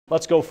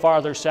Let's go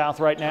farther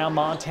south right now.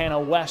 Montana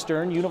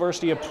Western,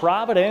 University of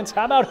Providence.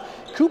 How about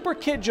Cooper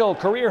Kidgell,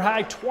 career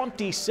high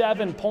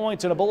 27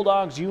 points in a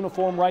Bulldogs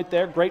uniform right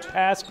there. Great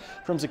pass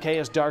from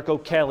Zacchaeus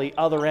Darko Kelly.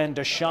 Other end,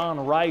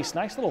 Deshaun Rice.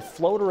 Nice little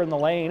floater in the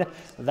lane.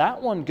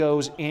 That one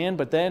goes in,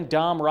 but then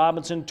Dom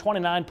Robinson,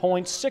 29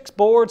 points, 6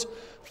 boards,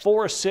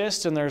 4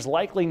 assists, and there's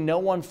likely no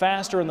one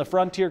faster in the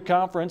Frontier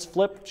Conference.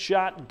 Flip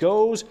shot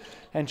goes,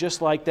 and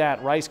just like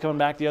that, Rice coming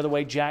back the other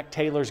way. Jack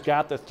Taylor's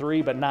got the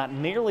 3, but not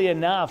nearly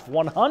enough.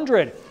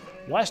 100.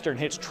 Western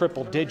hits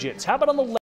triple digits. How about on the left?